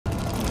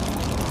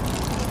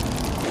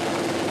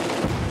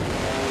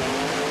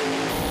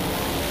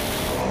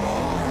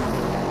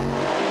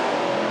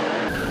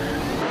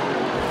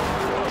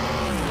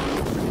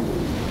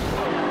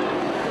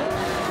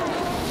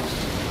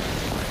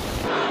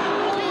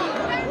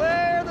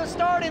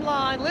starting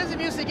line. Lizzy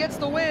Busey gets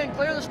the win,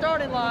 clear the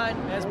starting line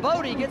as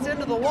Boddie gets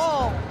into the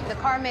wall. The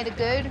car made a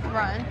good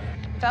run,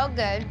 felt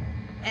good,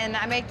 and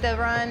I make the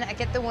run, I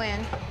get the win,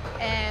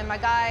 and my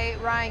guy,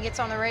 Ryan, gets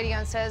on the radio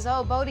and says,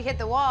 oh, Boddie hit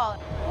the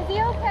wall. Is he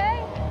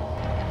okay?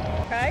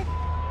 Okay.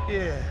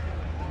 Yeah.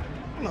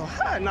 I don't know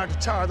how I knocked the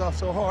tires off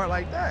so hard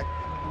like that.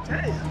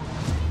 Damn.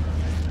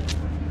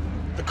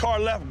 The car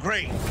left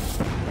great.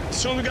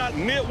 As soon as we got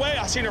midway,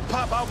 I seen her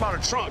pop out by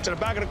the trunk to the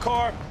back of the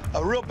car.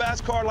 A real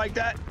fast car like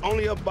that,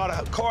 only about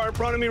a car in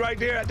front of me right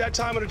there at that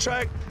time of the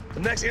track. The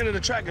next end of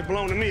the track is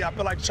blown to me. I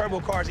feel like the turbo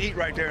cars eat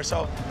right there.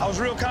 So I was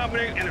real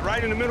confident, and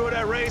right in the middle of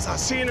that race, I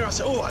seen her, I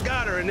said, oh, I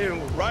got her, and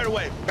then right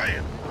away,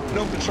 bam,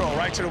 no control,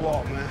 right to the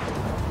wall, man.